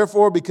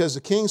 Therefore, because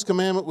the king's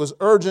commandment was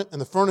urgent and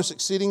the furnace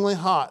exceedingly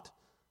hot,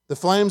 the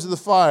flames of the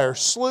fire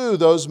slew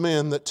those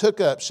men that took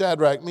up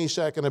Shadrach,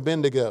 Meshach, and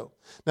Abednego.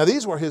 Now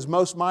these were his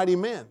most mighty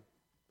men.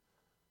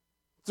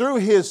 Through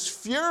his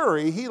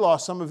fury, he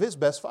lost some of his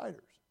best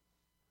fighters.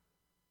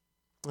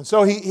 And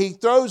so he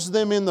throws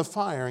them in the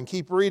fire. And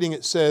keep reading,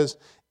 it says,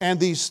 and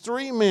these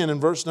 3 men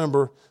in verse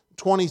number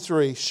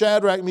 23,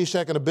 Shadrach,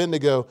 Meshach, and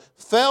Abednego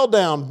fell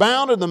down,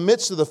 bound in the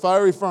midst of the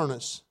fiery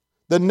furnace.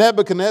 Then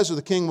Nebuchadnezzar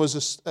the king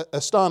was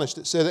astonished,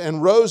 it said,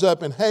 and rose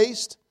up in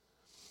haste.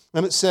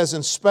 And it says,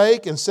 and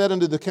spake and said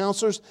unto the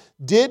counselors,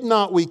 did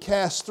not we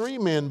cast 3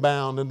 men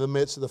bound into the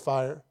midst of the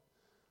fire?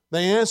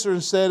 They answered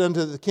and said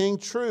unto the king,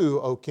 true,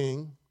 O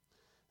king.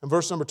 And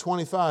verse number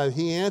 25,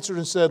 he answered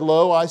and said,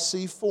 lo, I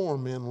see 4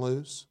 men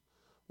loose,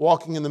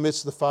 walking in the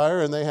midst of the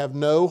fire, and they have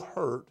no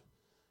hurt.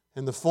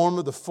 And the form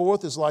of the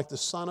 4th is like the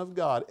Son of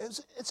God.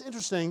 It's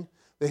interesting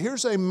that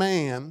here's a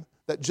man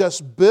that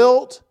just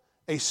built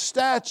a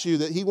statue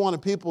that he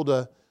wanted people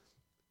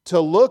to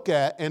look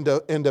at and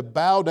to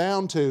bow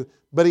down to.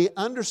 But he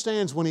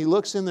understands when he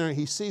looks in there and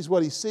he sees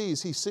what he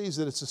sees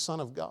that it's the Son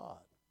of God.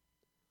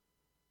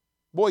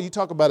 Boy, you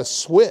talk about a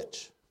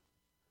switch.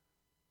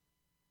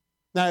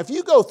 Now, if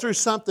you go through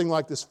something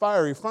like this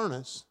fiery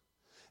furnace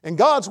and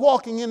God's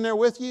walking in there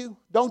with you,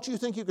 don't you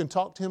think you can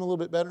talk to Him a little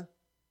bit better?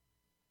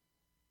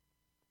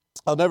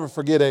 I'll never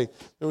forget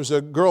there was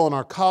a girl in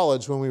our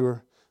college when we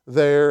were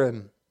there,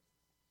 and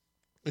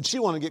she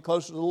wanted to get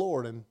closer to the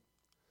Lord. And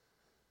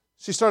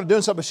she started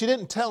doing something, but she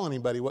didn't tell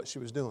anybody what she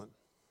was doing.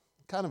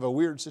 Kind of a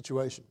weird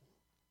situation.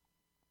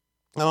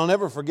 And I'll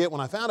never forget when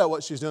I found out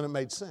what she was doing, it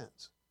made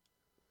sense.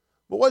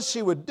 But what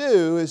she would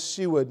do is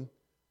she would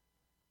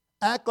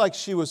act like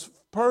she was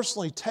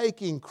personally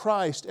taking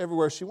Christ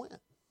everywhere she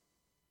went.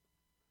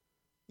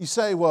 You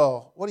say,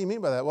 well, what do you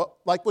mean by that? Well,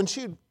 like when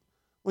she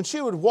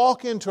would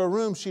walk into a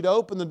room, she'd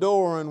open the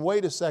door and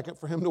wait a second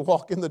for him to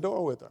walk in the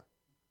door with her.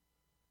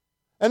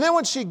 And then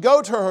when she'd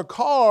go to her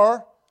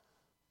car,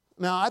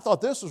 now I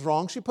thought this was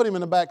wrong, she put him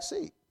in the back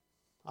seat.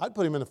 I'd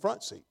put him in the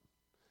front seat.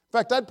 In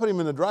fact, I'd put him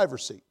in the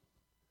driver's seat.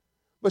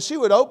 But she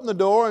would open the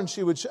door and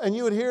you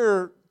would hear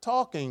her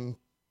talking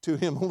to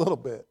him a little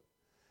bit.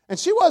 And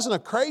she wasn't a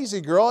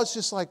crazy girl. It's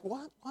just like,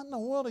 what in the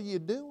world are you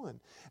doing?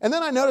 And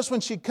then I noticed when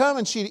she'd come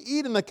and she'd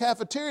eat in the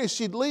cafeteria,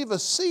 she'd leave a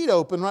seat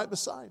open right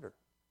beside her.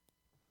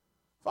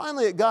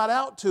 Finally, it got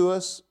out to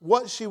us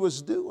what she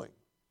was doing.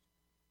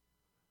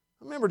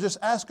 I remember just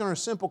asking her a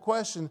simple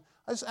question.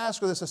 I just asked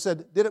her this. I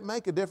said, did it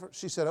make a difference?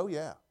 She said, oh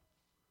yeah.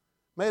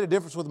 Made a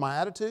difference with my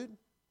attitude.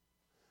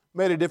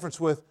 Made a difference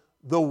with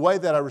the way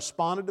that I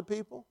responded to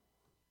people.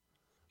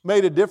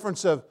 Made a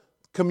difference of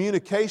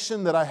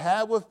communication that I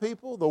had with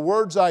people, the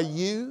words I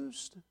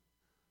used.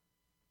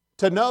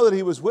 To know that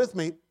He was with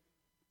me,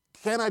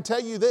 can I tell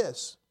you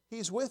this?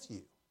 He's with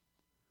you.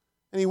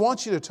 And He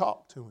wants you to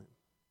talk to Him.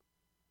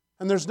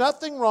 And there's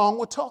nothing wrong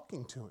with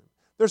talking to Him.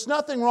 There's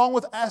nothing wrong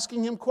with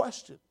asking Him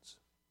questions.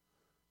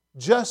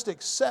 Just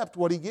accept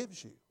what He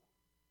gives you.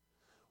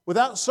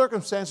 Without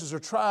circumstances or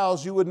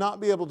trials, you would not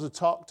be able to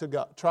talk to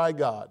God, try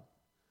God.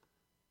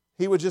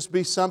 He would just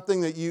be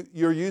something that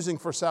you're using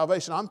for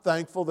salvation. I'm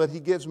thankful that He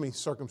gives me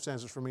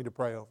circumstances for me to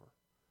pray over.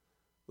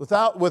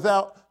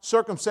 Without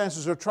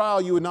circumstances or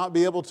trial, you would not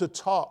be able to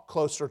talk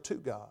closer to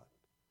God.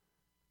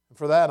 And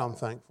for that, I'm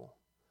thankful.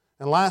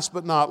 And last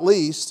but not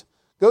least,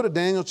 go to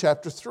Daniel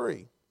chapter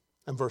 3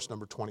 and verse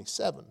number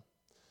 27.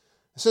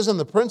 It says, and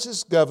the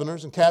princes,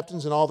 governors, and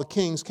captains, and all the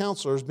king's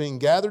counselors, being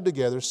gathered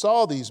together,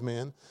 saw these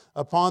men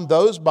upon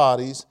those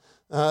bodies.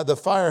 The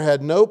fire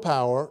had no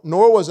power,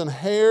 nor was an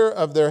hair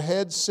of their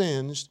head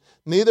singed,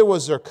 neither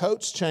was their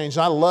coats changed.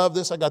 I love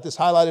this. I got this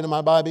highlighted in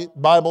my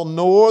Bible.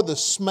 Nor the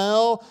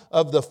smell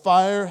of the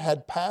fire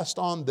had passed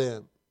on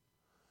them.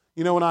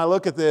 You know, when I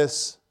look at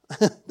this,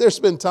 there's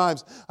been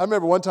times. I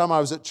remember one time I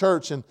was at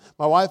church, and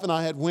my wife and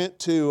I had went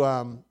to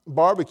a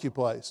barbecue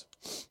place.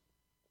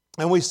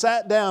 And we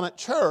sat down at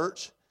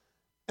church,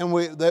 and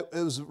it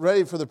was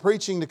ready for the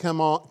preaching to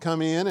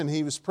come in, and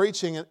he was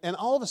preaching, and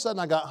all of a sudden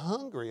I got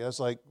hungry. I was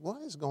like,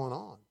 what is going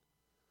on?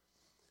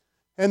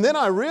 And then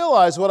I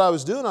realized what I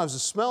was doing. I was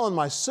just smelling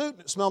my suit,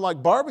 and it smelled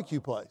like barbecue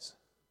place.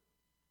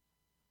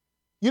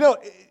 You know,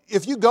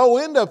 if you go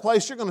into a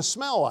place, you're going to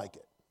smell like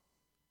it.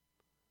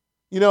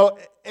 You know,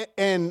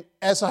 and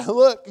as I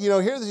look, you know,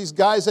 here are these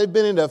guys, they've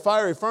been into a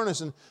fiery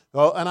furnace, and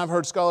I've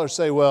heard scholars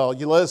say, well,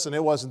 you listen,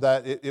 it wasn't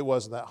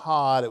that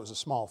hot, it was a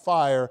small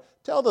fire.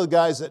 Tell the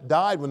guys that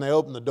died when they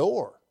opened the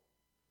door.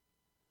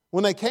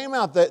 When they came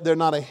out, they're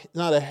not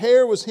a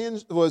hair was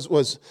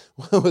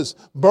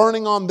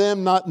burning on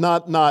them,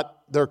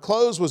 not their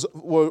clothes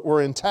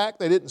were intact,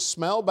 they didn't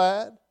smell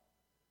bad.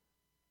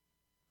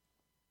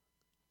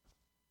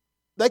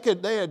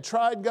 They had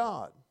tried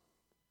God.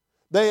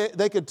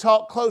 They could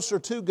talk closer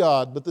to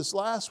God, but this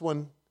last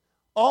one,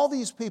 all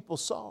these people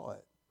saw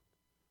it.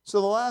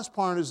 So the last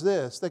part is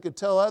this. They could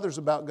tell others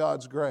about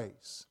God's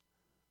grace.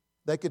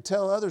 They could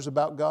tell others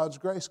about God's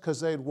grace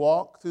because they'd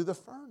walk through the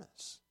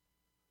furnace.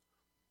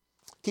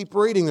 Keep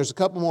reading. There's a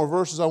couple more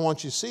verses I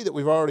want you to see that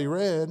we've already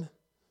read.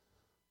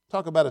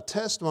 Talk about a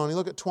testimony.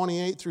 Look at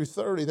 28 through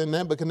 30. Then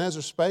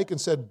Nebuchadnezzar spake and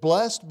said,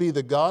 blessed be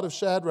the God of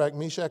Shadrach,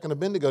 Meshach, and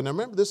Abednego. Now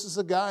remember, this is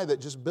a guy that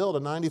just built a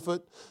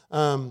 90-foot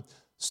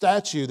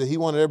statue that he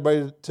wanted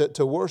everybody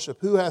to worship,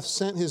 who hath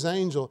sent his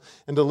angel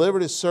and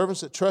delivered his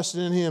servants that trusted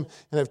in him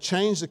and have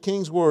changed the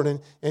king's word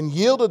and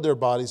yielded their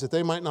bodies that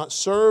they might not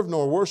serve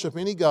nor worship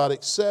any god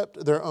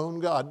except their own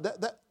God.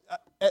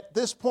 At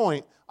this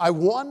point, I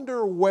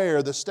wonder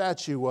where the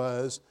statue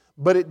was,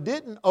 but it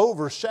didn't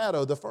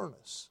overshadow the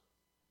furnace.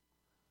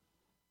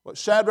 What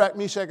Shadrach,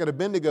 Meshach, and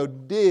Abednego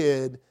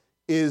did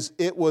is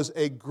it was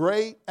a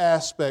great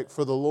aspect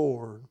for the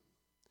Lord.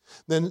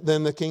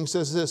 Then the king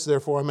says this,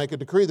 therefore I make a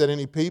decree that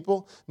any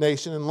people,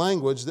 nation, and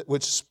language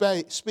which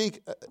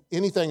speak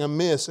anything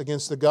amiss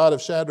against the God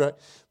of Shadrach,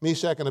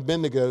 Meshach, and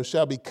Abednego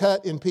shall be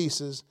cut in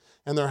pieces,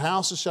 and their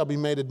houses shall be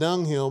made a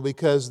dunghill,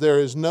 because there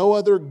is no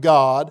other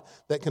God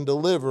that can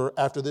deliver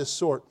after this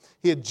sort.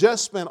 He had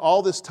just spent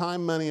all this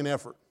time, money, and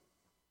effort,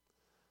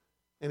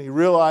 and he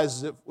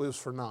realizes it was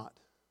for naught.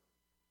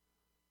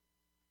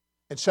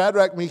 And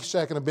Shadrach,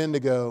 Meshach, and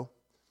Abednego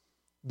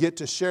get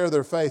to share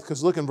their faith,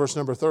 because look in verse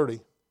number 30.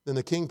 Then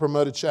the king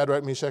promoted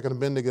Shadrach, Meshach, and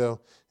Abednego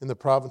in the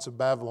province of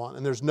Babylon.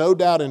 And there's no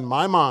doubt in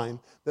my mind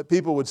that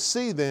people would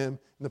see them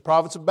in the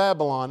province of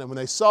Babylon, and when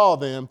they saw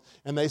them,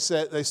 and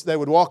they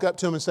would walk up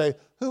to them and say,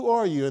 who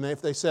are you? And if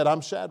they said,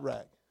 I'm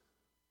Shadrach,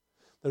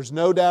 there's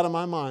no doubt in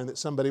my mind that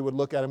somebody would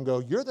look at him and go,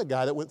 you're the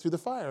guy that went through the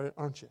fire,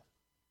 aren't you?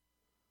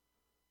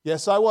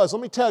 Yes, I was.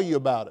 Let me tell you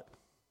about it.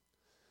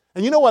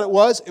 And you know what it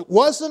was? It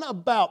wasn't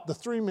about the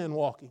three men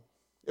walking.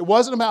 It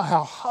wasn't about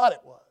how hot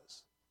it was.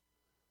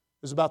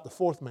 It was about the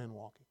fourth man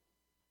walking.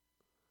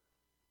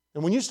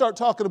 And when you start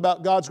talking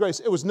about God's grace,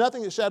 it was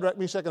nothing that Shadrach,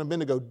 Meshach, and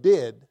Abednego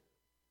did.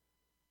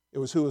 It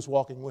was who was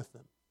walking with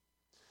them.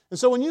 And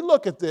so when you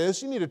look at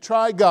this, you need to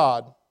try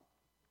God.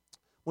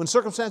 When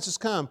circumstances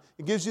come,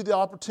 it gives you the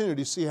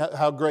opportunity to see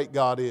how great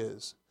God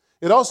is.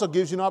 It also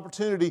gives you an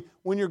opportunity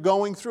when you're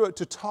going through it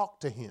to talk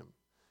to Him.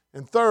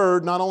 And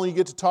third, not only you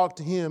get to talk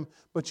to Him,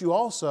 but you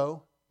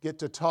also get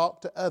to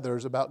talk to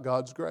others about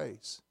God's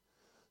grace.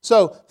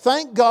 So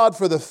thank God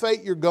for the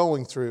fate you're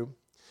going through.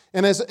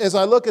 And as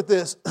I look at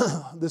this,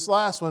 this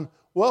last one,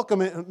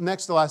 welcome in,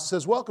 next to last, it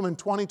says, welcome in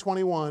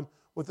 2021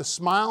 with a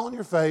smile on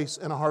your face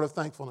and a heart of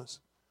thankfulness.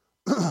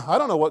 I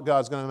don't know what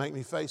God's going to make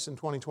me face in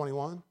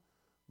 2021,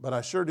 but I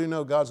sure do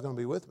know God's going to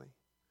be with me.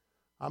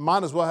 I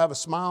might as well have a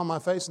smile on my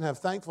face and have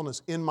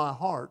thankfulness in my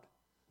heart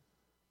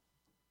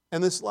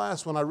And this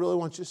last one I really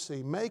want you to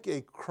see. Make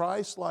a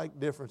Christ-like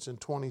difference in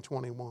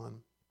 2021.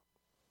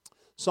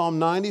 Psalm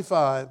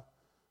 95,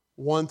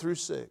 1 through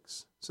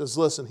 6 says,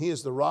 listen, He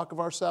is the rock of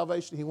our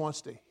salvation. He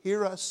wants to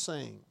hear us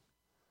sing.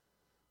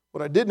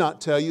 What I did not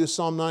tell you is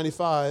Psalm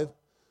 95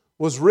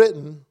 was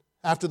written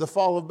after the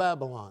fall of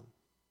Babylon,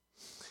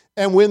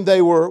 and when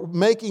they were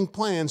making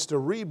plans to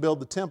rebuild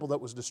the temple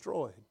that was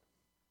destroyed.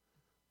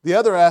 The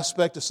other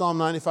aspect of Psalm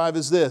 95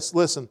 is this.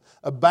 Listen,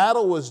 a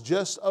battle was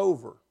just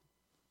over.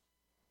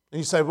 And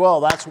you say,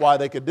 well, that's why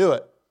they could do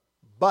it.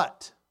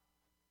 But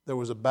there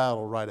was a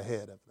battle right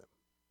ahead of them.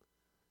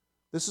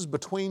 This is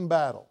between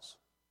battles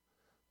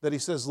that he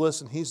says,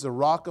 listen, He's the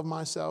rock of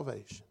my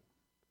salvation.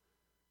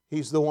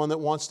 He's the one that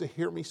wants to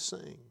hear me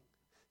sing.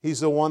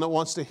 He's the one that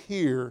wants to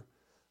hear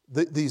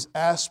these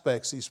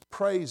aspects, these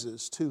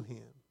praises to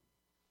Him.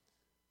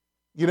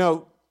 You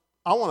know,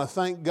 I want to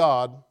thank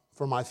God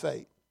for my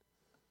faith.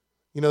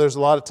 You know, there's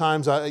a lot of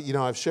times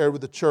I've shared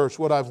with the church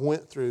what I've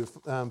went through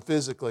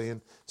physically,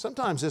 and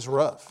sometimes it's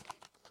rough.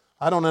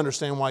 I don't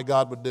understand why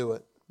God would do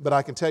it, but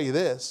I can tell you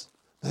this,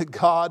 that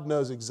God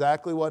knows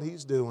exactly what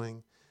He's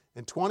doing,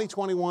 and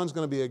 2021 is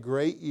going to be a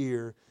great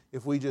year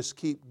if we just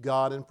keep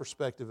God in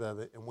perspective of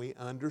it and we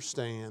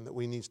understand that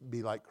we need to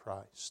be like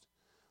Christ.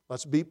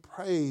 Let's be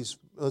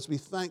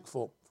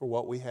thankful for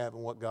what we have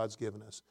and what God's given us.